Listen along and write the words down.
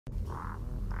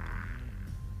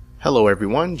Hello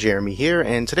everyone, Jeremy here,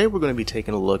 and today we're going to be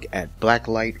taking a look at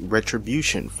Blacklight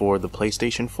Retribution for the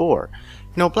PlayStation 4. You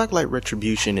know, Blacklight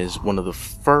Retribution is one of the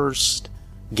first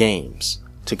games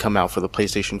to come out for the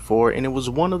PlayStation 4, and it was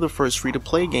one of the first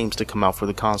free-to-play games to come out for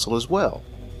the console as well.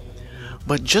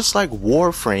 But just like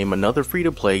Warframe, another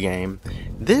free-to-play game,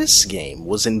 this game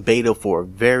was in beta for a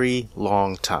very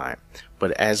long time.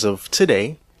 But as of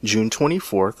today, June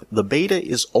 24th, the beta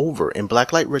is over and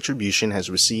Blacklight Retribution has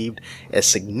received a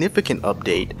significant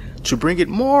update to bring it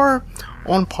more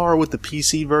on par with the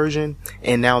PC version,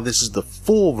 and now this is the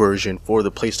full version for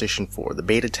the PlayStation 4. The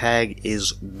beta tag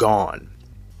is gone.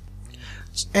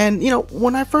 And you know,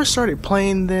 when I first started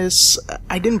playing this,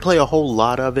 I didn't play a whole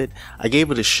lot of it. I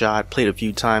gave it a shot, played a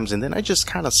few times, and then I just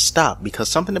kind of stopped because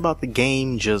something about the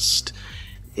game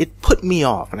it put me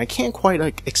off, and I can't quite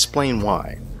explain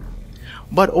why.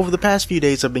 But over the past few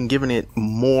days, I've been giving it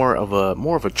more of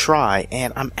a try,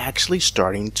 and I'm actually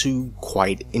starting to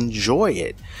quite enjoy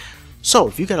it. So,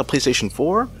 if you got a PlayStation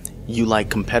 4, you like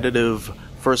competitive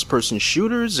first-person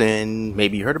shooters, and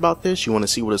maybe you heard about this, you want to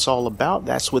see what it's all about,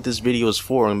 that's what this video is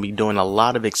for. I'm going to be doing a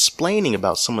lot of explaining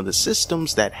about some of the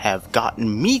systems that have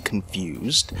gotten me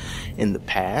confused in the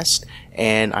past,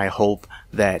 and I hope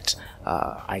that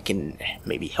I can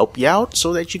maybe help you out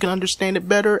so that you can understand it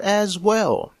better as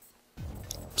well.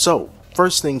 So,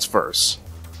 first things first,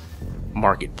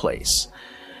 Marketplace.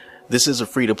 This is a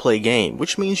free-to-play game,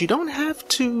 which means you don't have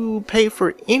to pay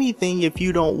for anything if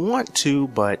you don't want to,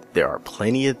 but there are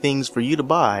plenty of things for you to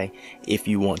buy if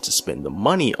you want to spend the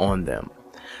money on them.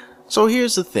 So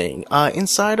here's the thing,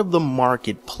 inside of the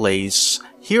Marketplace,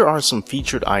 here are some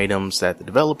featured items that the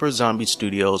developer Zombie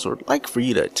Studios would like for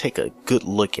you to take a good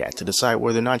look at to decide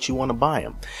whether or not you want to buy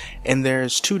them. And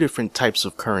there's two different types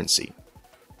of currency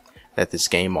that this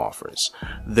game offers.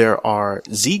 There are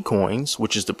Z coins,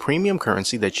 which is the premium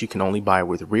currency that you can only buy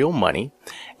with real money,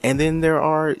 and then there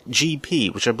are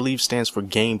GP, which I believe stands for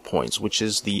game points, which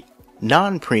is the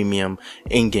non-premium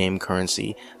in-game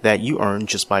currency that you earn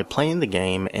just by playing the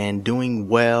game and doing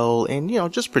well and, you know,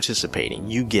 just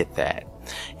participating. You get that.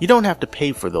 You don't have to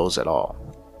pay for those at all.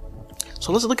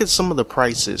 So let's look at some of the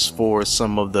prices for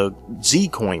some of the Z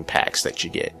coin packs that you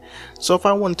get. So if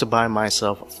I wanted to buy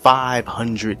myself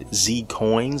 500 Z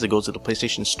coins, it goes to the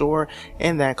PlayStation Store,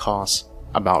 and that costs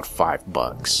about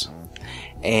 $5.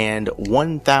 And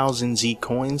 1,000 Z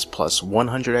coins plus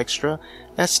 100 extra,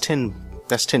 that's 10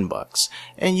 bucks.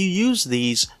 And you use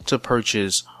these to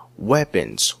purchase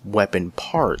weapons, weapon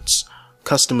parts,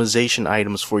 customization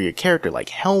items for your character like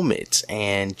helmets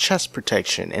and chest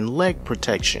protection and leg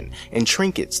protection and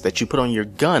trinkets that you put on your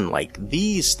gun like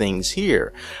these things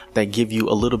here that give you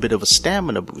a little bit of a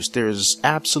stamina boost. There's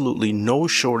absolutely no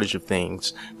shortage of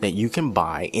things that you can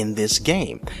buy in this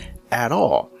game at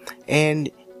all. And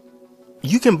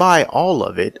you can buy all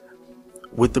of it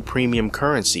with the premium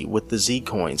currency, with the Z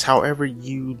coins. However,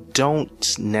 you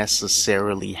don't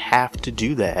necessarily have to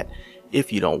do that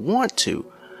if you don't want to.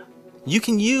 You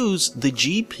can use the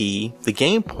GP, the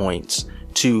game points,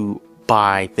 to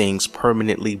buy things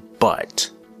permanently,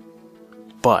 but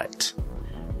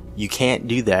you can't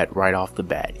do that right off the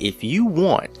bat. If you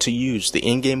want to use the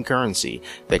in-game currency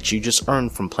that you just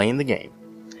earned from playing the game,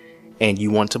 and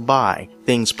you want to buy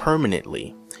things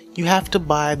permanently, you have to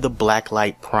buy the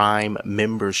Blacklight Prime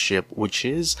membership, which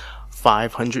is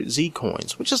 500 Z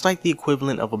coins, which is like the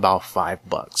equivalent of about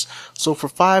 $5. So for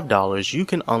 $5, you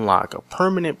can unlock a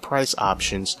permanent price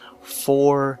options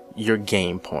for your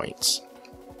game points.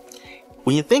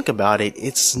 When you think about it,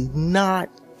 it's not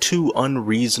too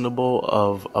unreasonable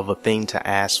of a thing to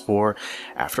ask for.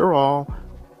 After all,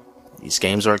 these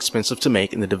games are expensive to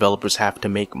make and the developers have to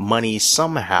make money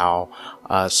somehow.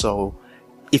 So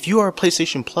if you are a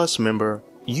PlayStation Plus member,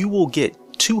 you will get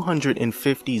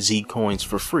 250 Z coins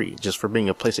for free just for being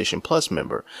a PlayStation Plus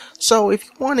member. So if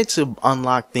you wanted to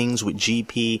unlock things with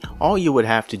GP, all you would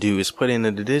have to do is put in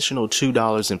an additional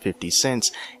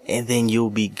 $2.50 and then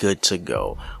you'll be good to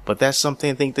go. But that's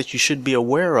something I think that you should be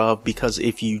aware of, because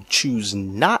if you choose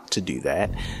not to do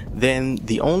that, then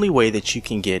the only way that you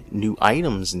can get new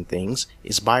items and things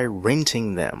is by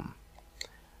renting them.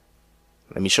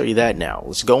 Let me show you that now.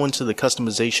 Let's go into the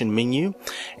customization menu,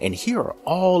 and here are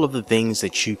all of the things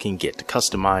that you can get to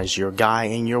customize your guy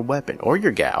and your weapon, or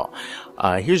your gal.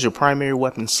 Here's your primary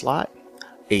weapon slot,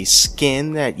 a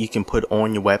skin that you can put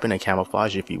on your weapon and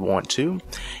camouflage if you want to,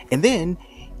 and then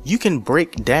you can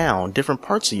break down different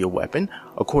parts of your weapon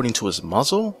according to its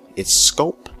muzzle, its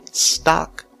scope,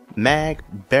 stock, mag,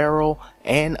 barrel,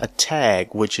 and a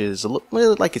tag, which is a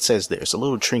little, like it says there, it's a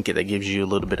little trinket that gives you a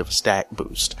little bit of a stat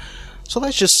boost. So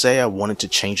let's just say I wanted to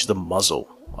change the muzzle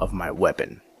of my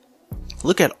weapon.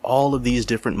 Look at all of these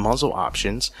different muzzle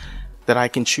options that I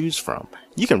can choose from.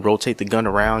 You can rotate the gun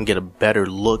around, get a better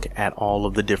look at all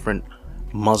of the different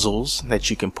muzzles that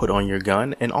you can put on your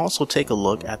gun, and also take a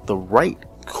look at the right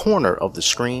corner of the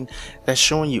screen that's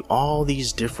showing you all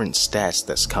these different stats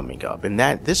that's coming up. And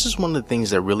this is one of the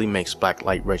things that really makes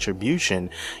Blacklight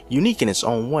Retribution unique in its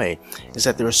own way, is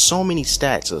that there are so many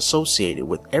stats associated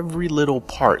with every little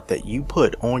part that you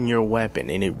put on your weapon,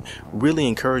 and it really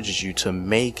encourages you to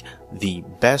make the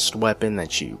best weapon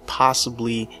that you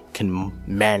possibly can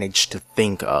manage to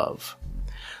think of.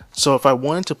 So if I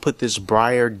wanted to put this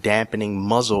briar dampening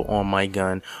muzzle on my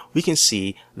gun, we can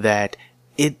see that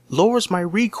it lowers my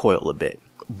recoil a bit,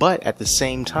 but at the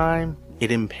same time,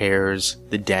 it impairs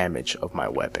the damage of my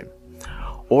weapon.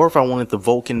 Or if I wanted the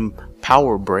Vulcan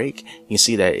power brake, you can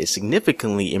see that it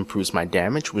significantly improves my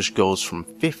damage, which goes from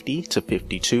 50 to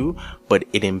 52, but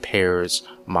it impairs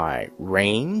my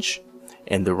range,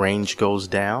 and the range goes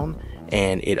down,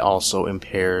 and it also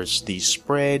impairs the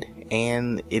spread,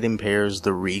 and it impairs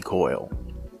the recoil.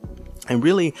 And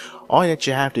really, all that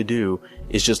you have to do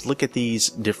is just look at these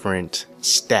different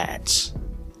stats.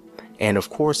 And of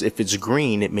course, if it's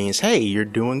green, it means, hey, you're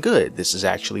doing good. This is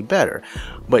actually better.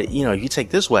 But, you know, you take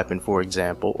this weapon, for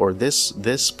example, or this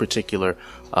particular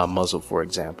muzzle, for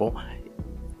example,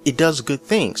 it does good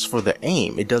things for the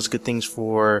aim. It does good things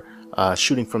for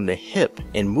shooting from the hip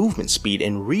and movement speed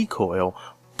and recoil,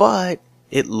 but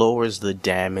it lowers the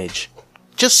damage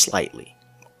just slightly.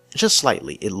 Just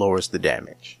slightly, it lowers the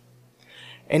damage.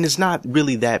 And it's not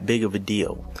really that big of a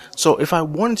deal. So if I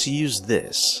wanted to use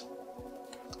this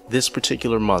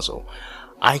particular muzzle,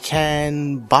 I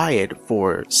can buy it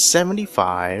for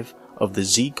 75 of the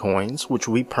Z coins, which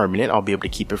will be permanent. I'll be able to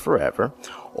keep it forever.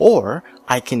 Or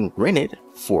I can rent it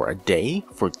for a day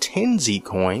for 10 Z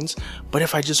coins. But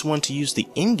if I just want to use the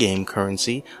in-game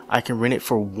currency, I can rent it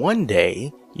for 1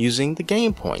 day using the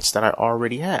game points that I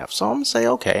already have. So I'm going to say,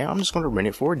 okay, I'm just going to rent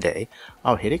it for a day.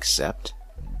 I'll hit accept.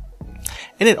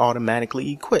 And it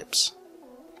automatically equips.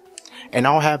 And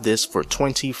I'll have this for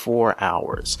 24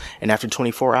 hours. And after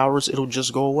 24 hours, it'll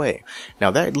just go away.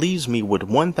 Now that leaves me with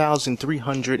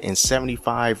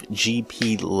 1,375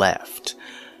 GP left.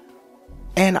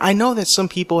 And I know that some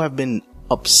people have been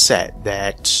upset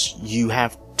that you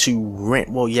have to rent,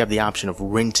 well, you have the option of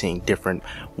renting different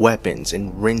weapons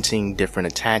and renting different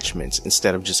attachments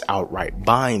instead of just outright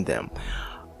buying them.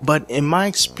 But in my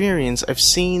experience, I've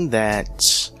seen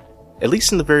that, at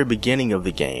least in the very beginning of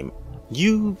the game,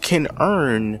 you can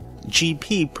earn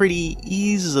GP pretty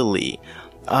easily.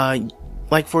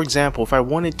 Like for example, if I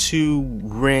wanted to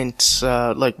rent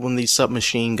like one of these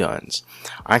submachine guns,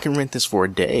 I can rent this for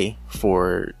a day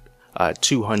for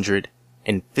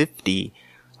 250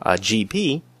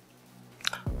 GP.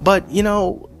 But you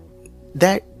know,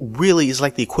 that really is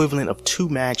like the equivalent of 2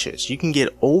 matches. You can get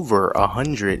over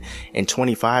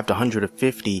 125 to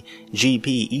 150 GP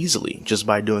easily just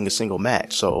by doing a single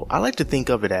match. So I like to think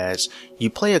of it as you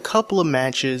play a couple of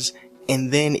matches,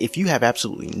 and then if you have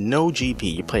absolutely no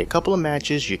GP, you play a couple of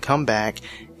matches, you come back,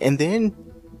 and then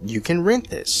you can rent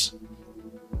this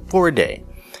for a day.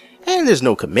 And there's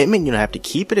no commitment. You don't have to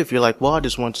keep it. If you're like, well, I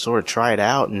just want to sort of try it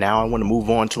out and now I want to move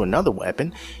on to another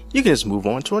weapon, you can just move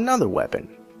on to another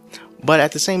weapon. But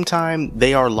at the same time,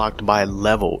 they are locked by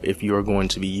level if you are going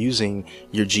to be using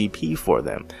your GP for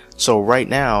them. So right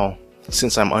now,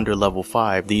 since I'm under level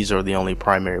 5, these are the only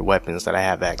primary weapons that I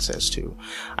have access to.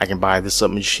 I can buy the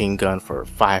submachine gun for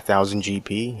 5,000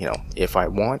 GP, you know, if I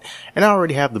want. And I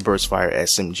already have the Burstfire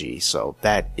SMG, so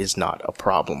that is not a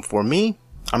problem for me.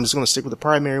 I'm just going to stick with the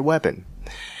primary weapon.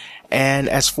 And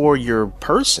as for your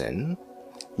person,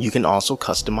 you can also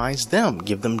customize them,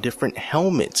 give them different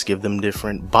helmets, give them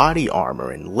different body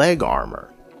armor and leg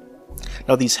armor.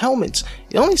 Now these helmets,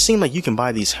 it only seems like you can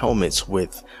buy these helmets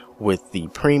with the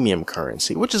premium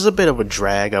currency, which is a bit of a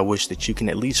drag. I wish that you can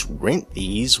at least rent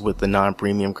these with the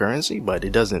non-premium currency, but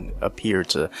it doesn't appear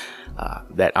to,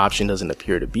 that option doesn't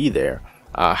appear to be there.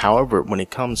 However, when it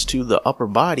comes to the upper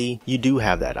body, you do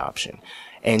have that option.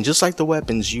 And just like the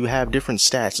weapons, you have different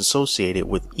stats associated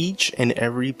with each and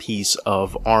every piece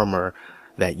of armor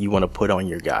that you want to put on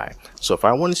your guy. So if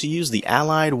I wanted to use the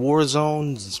Allied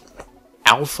Warzone's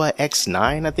Alpha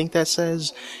X9, I think that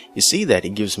says, you see that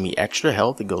it gives me extra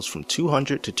health. It goes from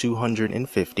 200 to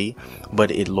 250,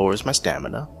 but it lowers my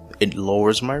stamina. It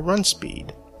lowers my run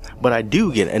speed. But I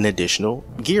do get an additional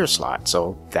gear slot,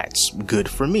 so that's good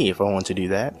for me if I want to do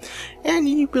that. And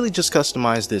you really just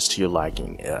customize this to your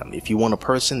liking. If you want a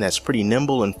person that's pretty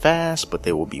nimble and fast, but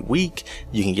they will be weak,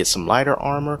 you can get some lighter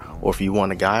armor. Or if you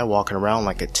want a guy walking around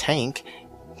like a tank,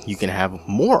 you can have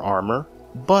more armor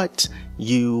but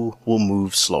you will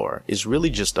move slower. It's really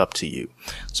just up to you.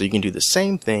 So you can do the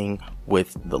same thing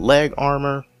with the leg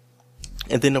armor.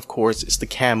 And then of course it's the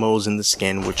camos and the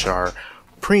skin, which are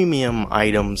premium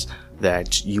items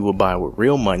that you will buy with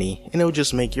real money, and it'll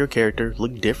just make your character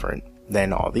look different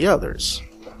than all the others.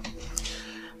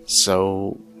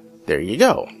 So there you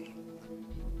go.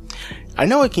 I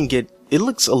know it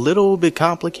looks a little bit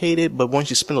complicated, but once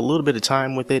you spend a little bit of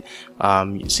time with it,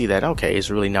 you see that, okay,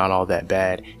 it's really not all that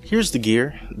bad. Here's the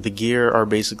gear. The gear are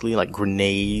basically like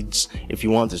grenades. If you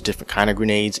want, there's different kind of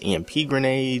grenades, EMP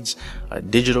grenades,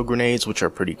 digital grenades, which are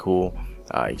pretty cool.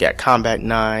 You got combat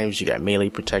knives, you got melee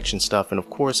protection stuff, and of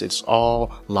course it's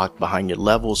all locked behind your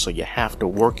levels, so you have to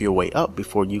work your way up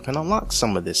before you can unlock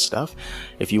some of this stuff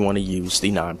if you want to use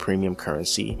the non-premium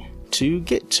currency to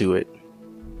get to it.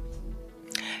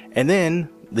 And then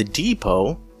the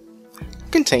depot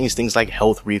contains things like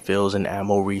health refills and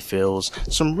ammo refills,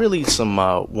 some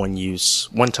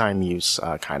one-time use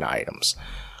kind of items.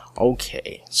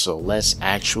 Okay, so let's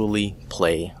actually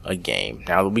play a game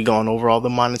now that we've gone over all the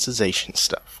monetization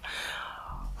stuff.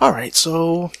 Alright,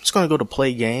 so I'm just going to go to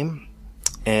play game,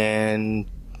 and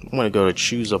I'm going to go to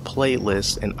choose a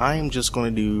playlist, and I'm just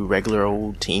going to do regular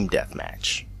old team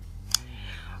deathmatch.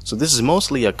 So this is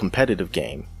mostly a competitive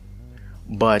game,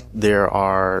 but there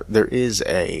is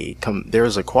a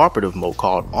cooperative mode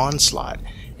called Onslaught,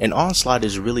 and Onslaught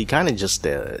is really kind of just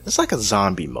it's like a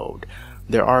zombie mode.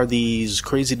 There are these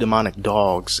crazy demonic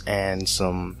dogs and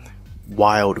some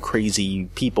wild crazy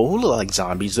people who look like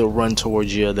zombies. They'll run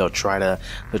towards you, they'll try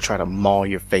to maul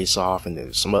your face off, and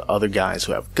there's some other guys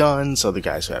who have guns, other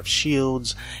guys who have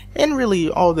shields, and really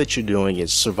all that you're doing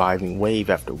is surviving wave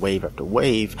after wave after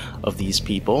wave of these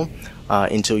people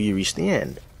until you reach the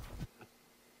end.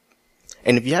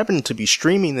 And if you happen to be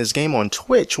streaming this game on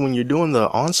Twitch when you're doing the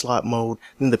Onslaught mode,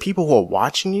 then the people who are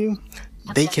watching you,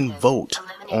 they can vote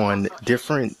on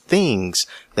different things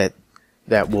that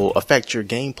will affect your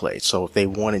gameplay. So if they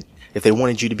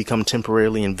wanted you to become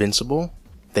temporarily invincible,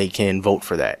 they can vote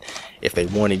for that. If they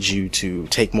wanted you to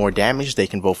take more damage, they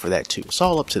can vote for that too. It's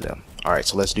all up to them. Alright,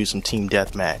 so let's do some team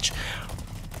deathmatch.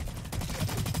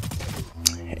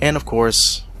 And of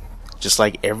course, just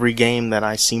like every game that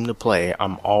I seem to play,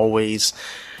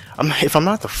 if I'm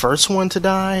not the first one to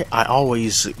die, I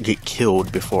always get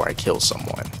killed before I kill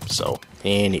someone. So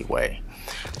anyway,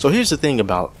 so here's the thing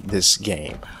about this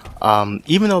game.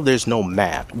 Even though there's no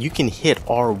map, you can hit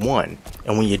R1,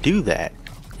 and when you do that,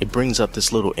 it brings up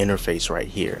this little interface right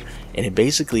here, and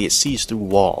it sees through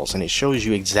walls, and it shows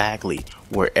you exactly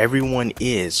where everyone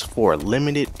is for a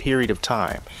limited period of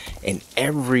time, and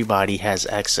everybody has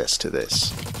access to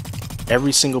this.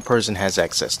 Every single person has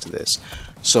access to this,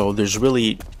 so there's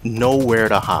really nowhere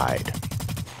to hide.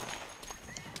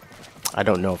 I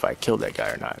don't know if I killed that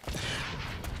guy or not.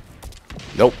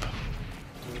 Nope.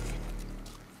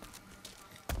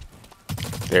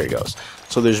 There he goes.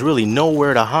 So there's really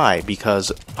nowhere to hide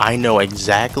because I know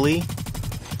exactly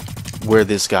where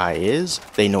this guy is.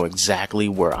 They know exactly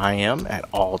where I am at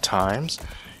all times,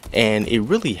 and it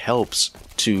really helps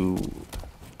to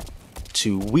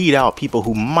weed out people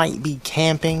who might be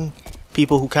camping,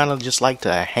 people who kind of just like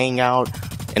to hang out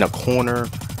in a corner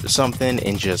or something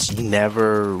and just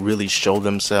never really show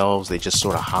themselves. They just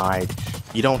sort of hide.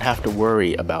 You don't have to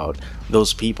worry about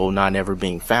those people not ever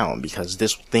being found because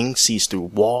this thing sees through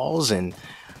walls, and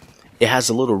it has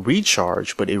a little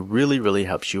recharge, but it really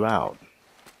helps you out.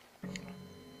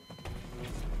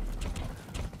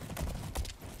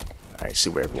 Alright, see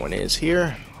where everyone is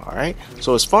here. Alright,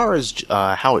 so as far as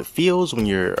how it feels when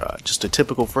you're just a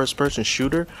typical first-person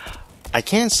shooter, I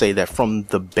can say that from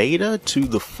the beta to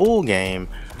the full game,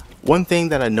 one thing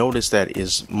that I noticed that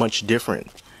is much different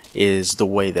is the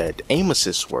way that aim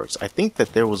assist works. I think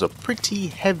that there was a pretty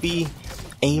heavy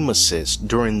aim assist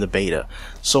during the beta,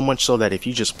 so much so that if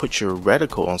you just put your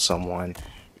reticle on someone,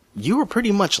 you were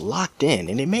pretty much locked in,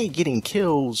 and it made getting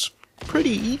kills pretty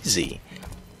easy.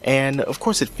 And of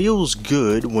course it feels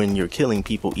good when you're killing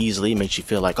people easily. It makes you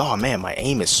feel like, oh man, my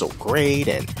aim is so great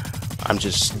and I'm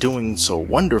just doing so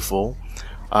wonderful.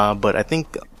 But I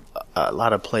think a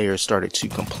lot of players started to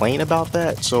complain about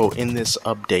that. So in this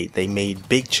update, they made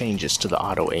big changes to the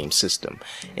auto aim system.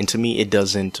 And to me, it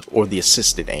doesn't, or the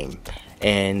assisted aim.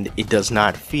 And it does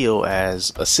not feel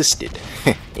as assisted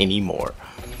anymore.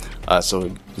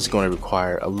 So it's going to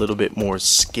require a little bit more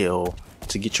skill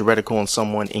to get your reticle on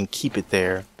someone and keep it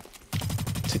there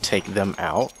to take them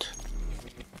out.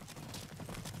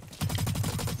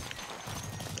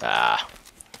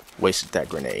 Wasted that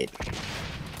grenade.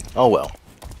 Oh well.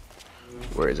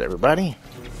 Where is everybody?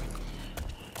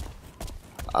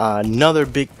 Another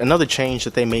change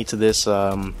that they made to this,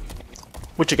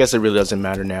 which I guess it really doesn't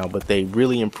matter now, but they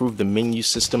really improved the menu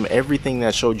system. Everything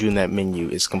that showed you in that menu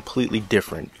is completely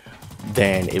different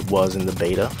than it was in the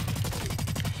beta.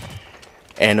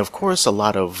 And of course, a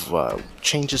lot of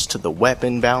changes to the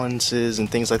weapon balances and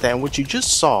things like that. And what you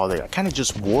just saw, they kind of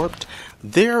just warped.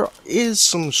 There is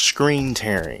some screen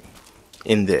tearing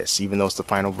in this, even though it's the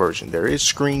final version. There is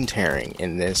screen tearing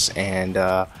in this, and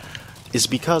it's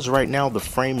because right now the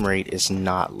frame rate is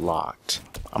not locked.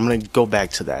 I'm going to go back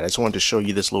to that. I just wanted to show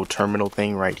you this little terminal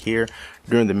thing right here.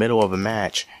 During the middle of a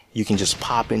match, you can just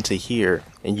pop into here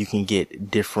and you can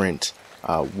get different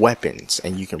weapons,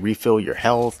 and you can refill your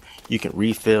health. You can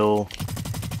refill,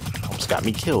 almost got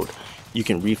me killed. You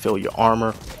can refill your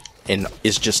armor, and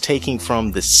it's just taking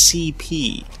from the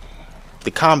CP,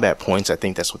 the combat points. I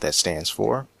think that's what that stands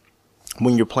for.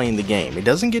 When you're playing the game, it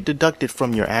doesn't get deducted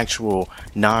from your actual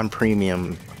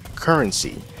non-premium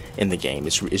currency in the game.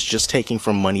 It's just taking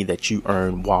from money that you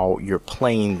earn while you're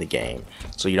playing the game,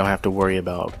 so you don't have to worry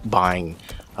about buying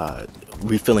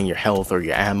refilling your health or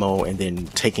your ammo and then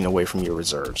taking away from your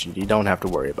reserves. You don't have to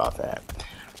worry about that,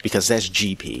 because that's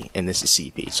GP and this is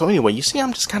CP. So anyway, you see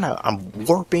I'm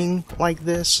warping like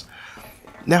this.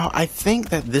 Now, I think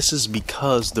that this is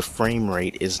because the frame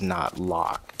rate is not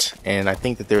locked, and I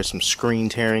think that there's some screen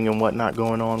tearing and whatnot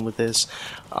going on with this.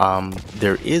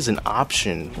 There is an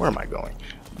option, where am I going?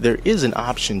 There is an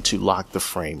option to lock the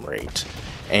frame rate,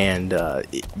 and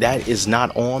that is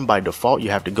not on by default. You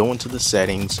have to go into the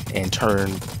settings and turn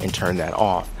that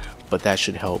off, but that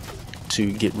should help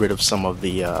to get rid of some of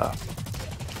the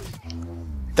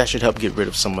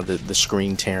the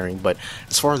screen tearing. But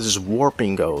as far as this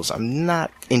warping goes, I'm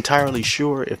not entirely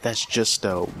sure if that's just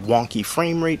a wonky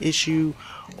frame rate issue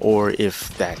or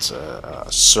if that's a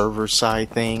server side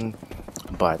thing,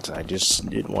 but I just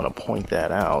did want to point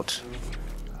that out.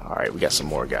 Alright, we got some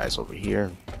more guys over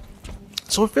here.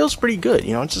 So it feels pretty good,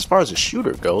 you know, just as far as a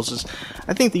shooter goes.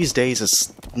 I think these days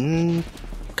it's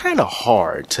kind of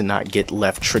hard to not get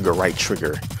left trigger, right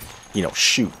trigger, you know,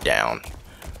 shoot down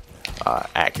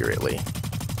accurately.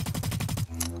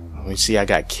 You see, I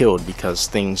got killed because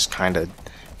things kind of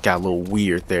got a little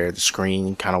weird there. The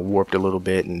screen kind of warped a little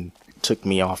bit and took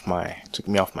me off my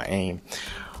aim.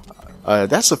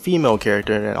 That's a female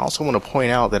character, and I also want to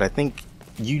point out that I think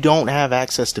you don't have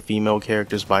access to female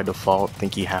characters by default. I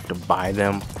think you have to buy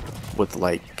them with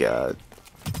like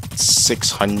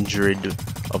 600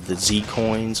 of the Z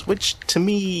coins, which to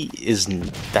me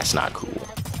that's not cool.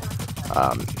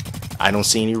 I don't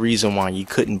see any reason why you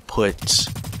couldn't put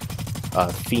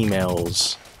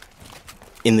females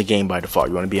in the game by default.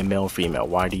 You want to be a male, female.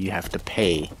 Why do you have to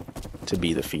pay to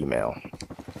be the female?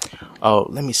 Oh,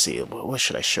 let me see. What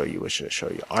should I show you?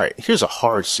 Alright, here's a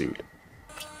hard suit.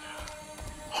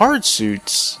 Hard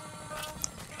suits,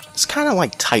 it's kind of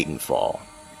like Titanfall.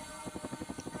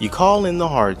 You call in the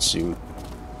hard suit,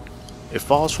 it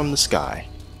falls from the sky,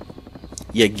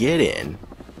 you get in,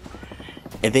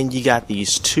 and then you got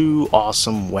these two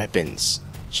awesome weapons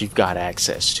that you've got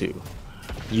access to.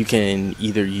 You can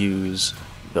either use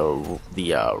the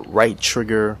right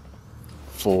trigger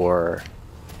for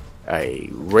a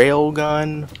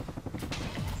railgun,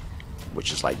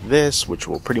 which is like this, which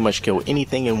will pretty much kill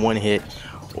anything in one hit,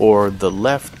 or the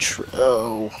left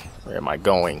where am I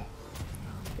going?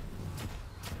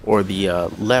 Or the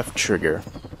left trigger,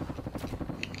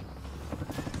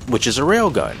 which is a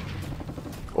railgun,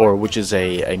 or which is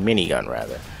a minigun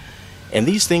rather. And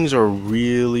these things are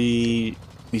really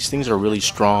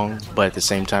strong, but at the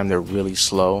same time they're really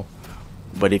slow.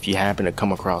 But if you happen to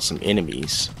come across some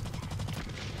enemies,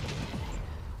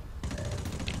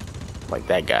 like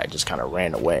that guy just kind of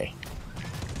ran away.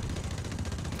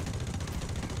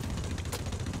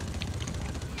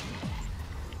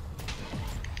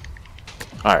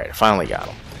 Alright, I finally got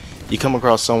him. You come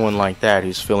across someone like that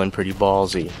who's feeling pretty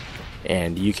ballsy,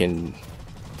 and you can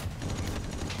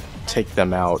take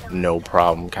them out no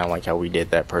problem, kind of like how we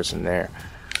did that person there.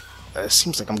 It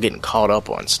seems like I'm getting caught up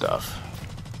on stuff.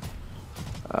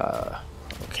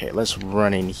 Okay, let's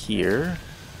run in here.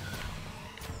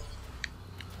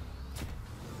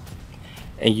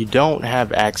 And you don't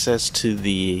have access to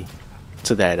the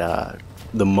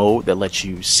mode that lets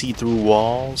you see through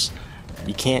walls.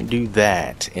 You can't do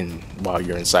that while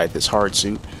you're inside this hard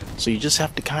suit, so you just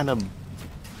have to kind of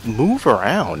move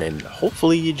around, and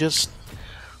hopefully you just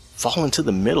fall into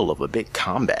the middle of a big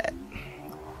combat.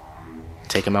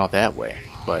 Take them out that way.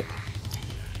 But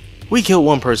we killed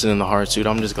one person in the hard suit.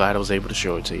 I'm just glad I was able to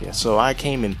show it to you. So I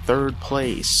came in 3rd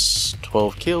place.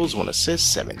 12 kills, 1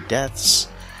 assist, 7 deaths.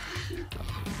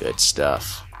 Good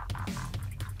stuff.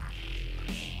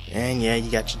 And yeah, you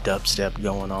got your dubstep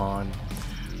going on.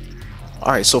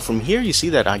 Alright, so from here you see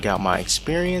that I got my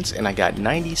experience and I got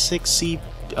 96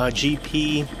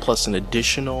 GP plus an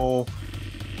additional,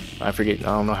 I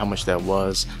don't know how much that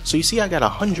was. So you see I got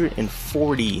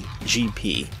 140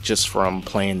 GP just from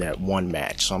playing that one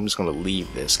match. So I'm just going to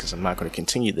leave this because I'm not going to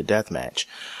continue the death match.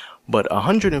 But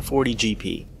 140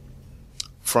 GP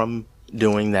from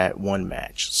doing that one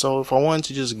match. So if I wanted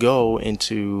to just go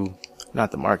into,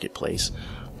 not the marketplace,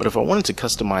 but if I wanted to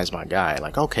customize my guy,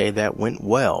 like, okay, that went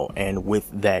well, and with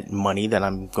that money that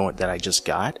I just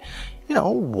got, you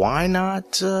know, why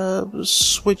not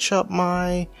switch up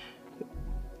my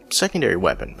secondary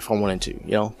weapon if I wanted to,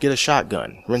 you know, get a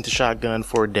shotgun, rent a shotgun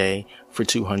for a day for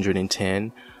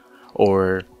 210,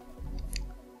 or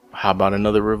how about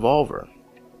another revolver?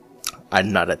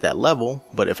 I'm not at that level,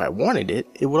 but if I wanted it,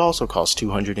 it would also cost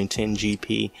 210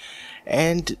 GP,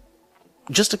 and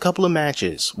just a couple of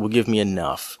matches will give me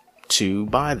enough to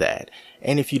buy that.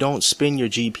 And if you don't spend your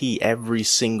GP every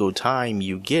single time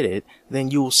you get it, then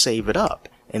you'll save it up.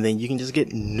 And then you can just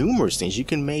get numerous things. You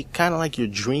can make kind of like your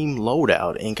dream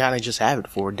loadout and kind of just have it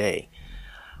for a day.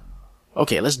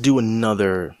 Okay, let's do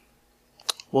another.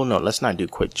 Well, no, let's not do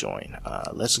quick join.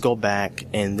 Let's go back,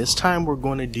 and this time we're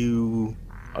going to do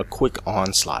a quick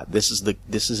onslaught. This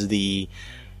is the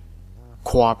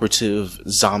cooperative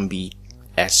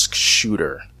zombie-esque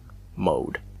shooter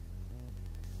mode.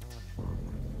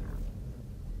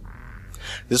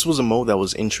 This was a mode that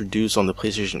was introduced on the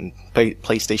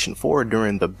PlayStation 4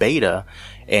 during the beta,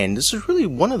 and this is really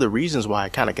one of the reasons why I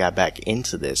kind of got back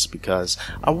into this, because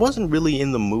I wasn't really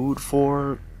in the mood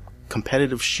for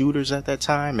competitive shooters at that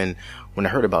time, and when I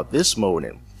heard about this mode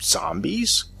and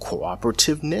zombies,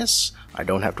 cooperativeness, I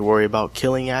don't have to worry about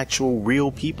killing actual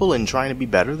real people and trying to be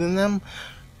better than them.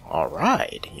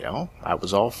 Alright, you know, I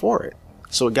was all for it.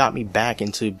 So it got me back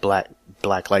into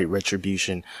Blacklight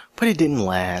Retribution, but it didn't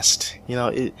last. You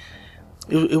know,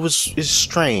 it's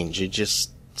strange. It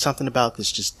just, something about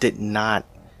this just did not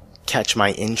catch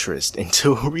my interest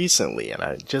until recently, and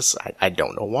I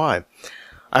don't know why.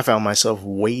 I found myself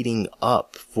waiting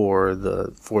up for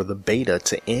the beta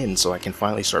to end so I can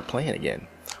finally start playing again.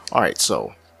 Alright,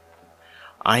 so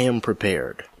I am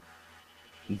prepared.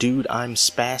 Dude, I'm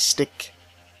spastic.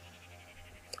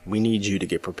 We need you to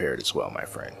get prepared as well, my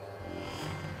friend.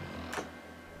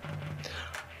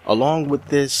 Along with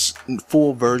this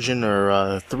full version,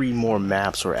 or 3 more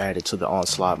maps were added to the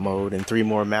onslaught mode, and 3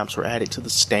 more maps were added to the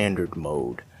standard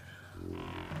mode.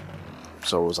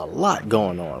 So it was a lot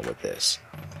going on with this.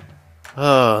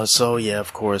 So yeah,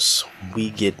 of course, we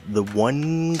get the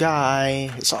one guy.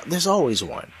 There's always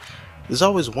one. There's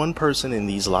always one person in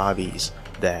these lobbies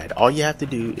that all you have to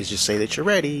do is just say that you're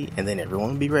ready, and then everyone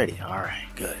will be ready. Alright,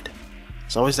 good.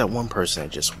 There's always that one person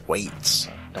that just waits.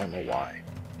 Don't know why.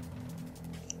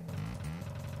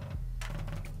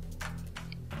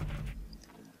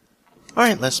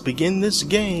 Alright, let's begin this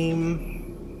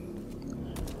game.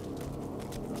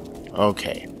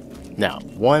 Okay. Now,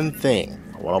 one thing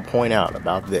I want to point out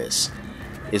about this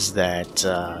is that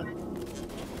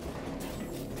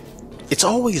it's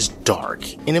always dark,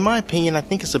 and in my opinion I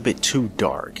think it's a bit too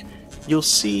dark. You'll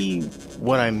see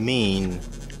what I mean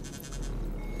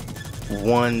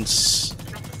once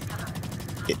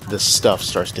the stuff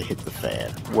starts to hit the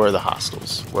fan. Where are the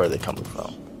hostiles? Where are they coming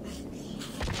from?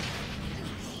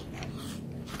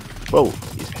 Whoa,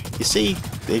 you see,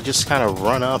 they just kind of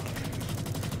run up.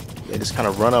 They just kind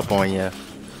of run up on you,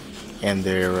 and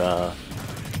they're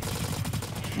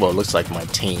well, it looks like my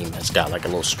team has got like a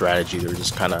little strategy. They're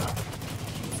just kind of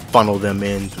funnel them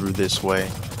in through this way.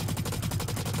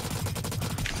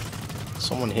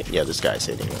 Someone hit, yeah, this guy's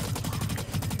hitting me.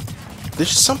 There's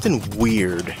just something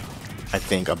weird, I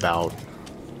think, about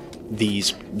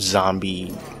these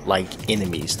zombie-like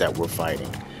enemies that we're fighting.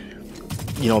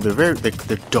 You know, they're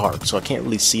dark, so I can't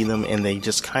really see them, and they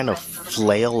just kind of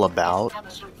flail about.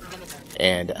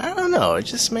 And I don't know, it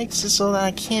just makes it so that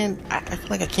I feel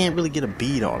like I can't really get a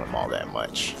bead on them all that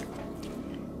much.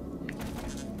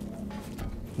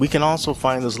 We can also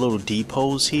find those little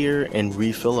depots here and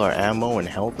refill our ammo and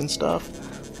health and stuff,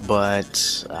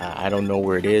 but I don't know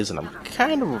where it is, and I'm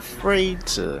kind of afraid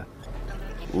to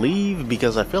leave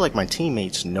because I feel like my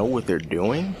teammates know what they're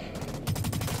doing.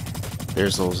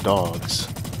 There's those dogs.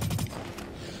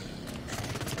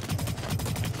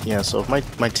 Yeah, so if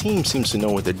my team seems to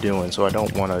know what they're doing, so I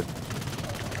don't want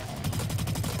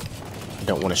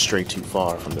to stray too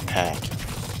far from the pack.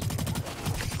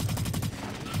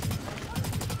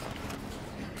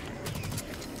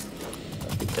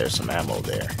 I think there's some ammo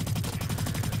there.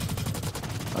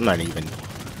 I'm not even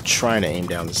trying to aim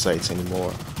down the sights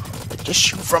anymore. Like, just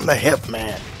shoot from the hip,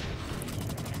 man.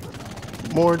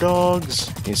 More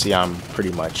dogs. You see, I am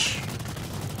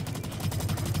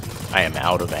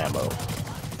out of ammo.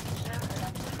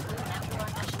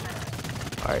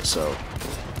 Alright, so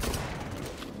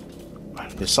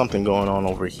there's something going on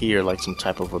over here, like some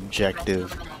type of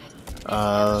objective.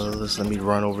 Let me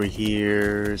run over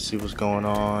here, see what's going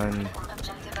on.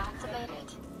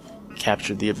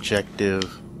 Capture the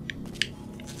objective.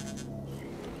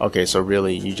 Okay, so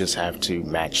really you just have to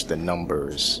match the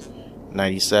numbers.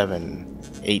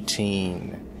 97,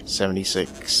 18,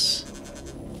 76.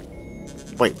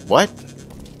 Wait, what?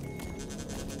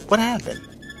 What happened?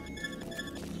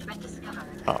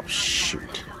 Oh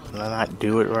shoot. Did I not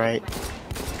do it right?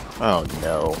 Oh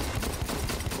no.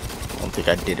 I don't think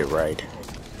I did it right.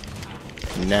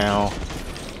 Now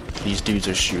these dudes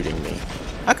are shooting me.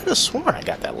 I could have sworn I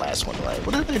got that last one right.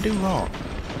 What did I do wrong?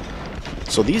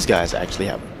 So these guys actually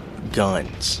have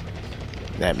guns.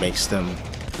 That makes them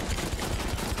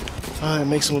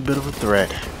a bit of a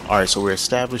threat. Alright, so we're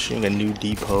establishing a new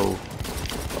depot.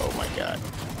 Oh my god.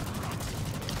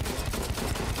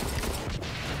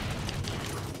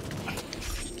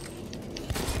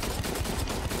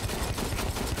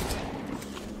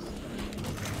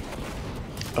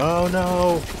 Oh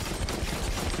no!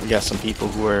 We got some people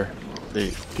who they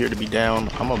appear to be down.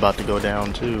 I'm about to go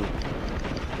down too.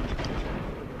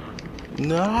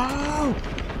 No!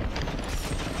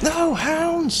 No,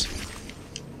 hounds!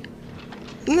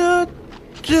 No!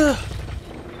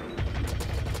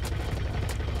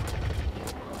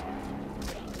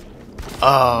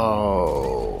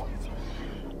 Oh.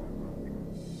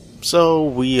 So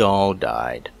we all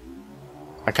died.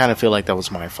 I kind of feel like that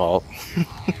was my fault.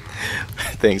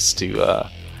 Thanks to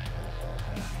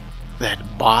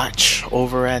that botch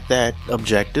over at that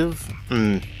objective.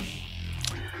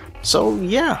 So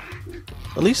yeah,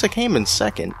 at least I came in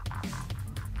second.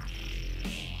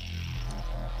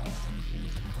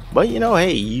 But you know,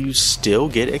 hey, you still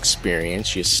get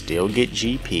experience, you still get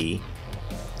GP,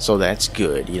 so that's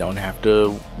good. You don't have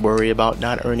to worry about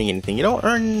not earning anything. You don't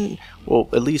earn, well,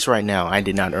 at least right now, I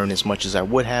did not earn as much as I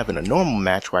would have in a normal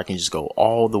match where I can just go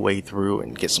all the way through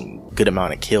and get some good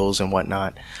amount of kills and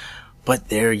whatnot. But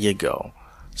there you go.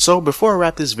 So before I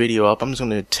wrap this video up, I'm just going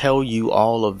to tell you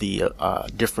all of the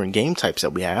different game types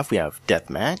that we have. We have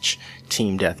Deathmatch,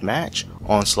 Team Deathmatch,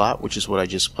 Onslaught, which is what I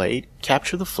just played,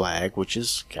 Capture the Flag, which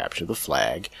is Capture the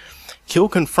Flag. Kill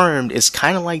Confirmed is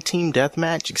kind of like Team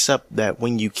Deathmatch, except that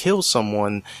when you kill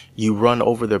someone, you run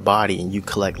over their body and you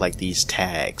collect like these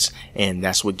tags, and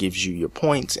that's what gives you your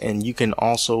points. And you can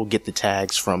also get the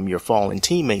tags from your fallen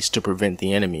teammates to prevent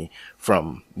the enemy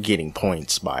from getting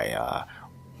points by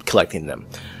collecting them.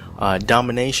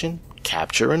 Domination,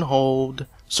 Capture and Hold,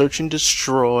 Search and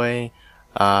Destroy.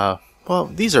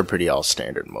 Well, these are pretty all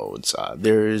standard modes.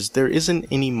 There isn't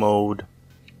any mode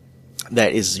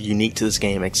that is unique to this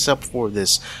game except for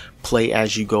this play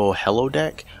as you go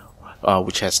holodeck,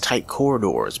 which has tight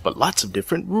corridors but lots of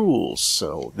different rules.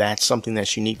 So that's something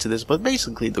that's unique to this. But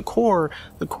basically, the core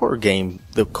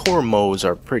modes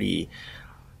are pretty.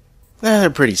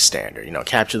 They're pretty standard. You know,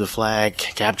 Capture the Flag,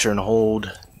 Capture and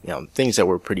Hold. You know, things that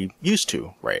we're pretty used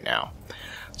to right now.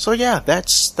 So yeah,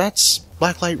 that's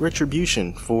Blacklight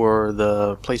Retribution for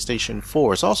the PlayStation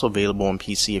 4. It's also available on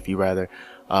PC if you rather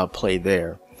play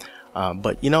there.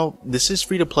 But you know, this is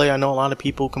free to play. I know a lot of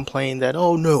people complain that,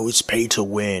 oh no, it's pay to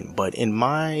win. But in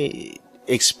my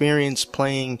experience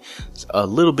playing a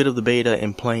little bit of the beta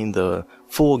and playing the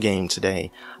full game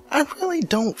today, I really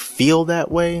don't feel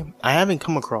that way. I haven't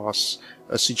come across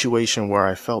a situation where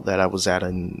I felt that I was at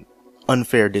an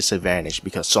unfair disadvantage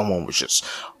because someone was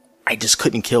I just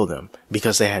couldn't kill them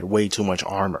because they had way too much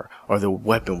armor, or the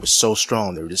weapon was so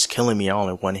strong they were just killing me all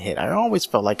in one hit. I always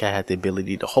felt like I had the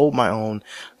ability to hold my own,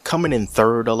 coming in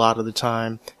third a lot of the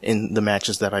time in the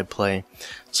matches that I play.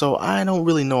 So I don't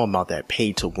really know about that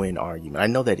pay to win argument. I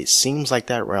know that it seems like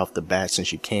that right off the bat,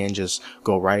 since you can just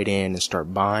go right in and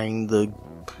start buying the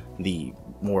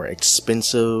more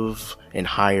expensive and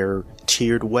higher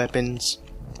tiered weapons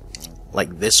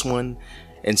like this one.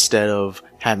 Instead of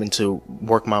having to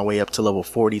work my way up to level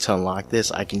 40 to unlock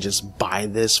this, I can just buy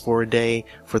this for a day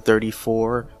for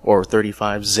 34 or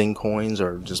 35 Zing coins,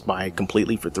 or just buy it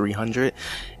completely for 300.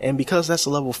 And because that's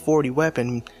a level 40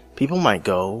 weapon, people might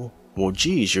go, well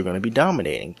geez, you're going to be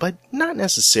dominating. But not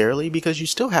necessarily, because you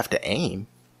still have to aim.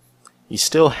 You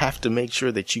still have to make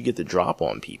sure that you get the drop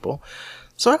on people.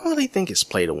 So I don't really think it's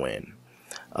play to win.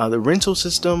 The rental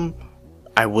system,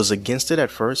 I was against it at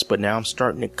first, but now I'm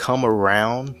starting to come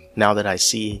around now that I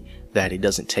see that it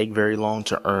doesn't take very long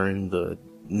to earn the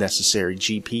necessary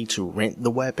GP to rent the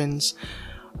weapons.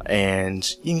 and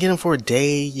you can get them for a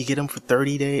day, you get them for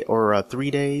 30 days or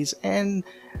 3 days, and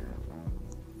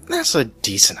that's a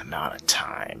decent amount of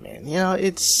time. And you know,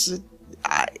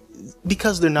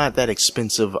 because they're not that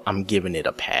expensive, I'm giving it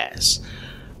a pass.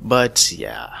 But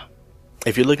yeah,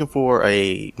 if you're looking for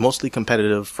a mostly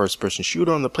competitive first-person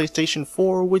shooter on the PlayStation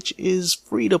 4, which is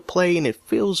free to play and it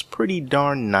feels pretty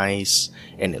darn nice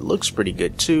and it looks pretty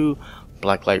good too,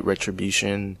 Blacklight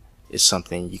Retribution is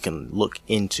something you can look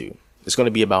into. It's going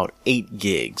to be about 8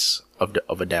 gigs of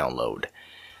a download.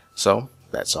 So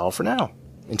that's all for now.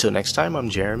 Until next time, I'm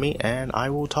Jeremy, and I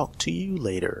will talk to you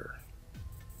later.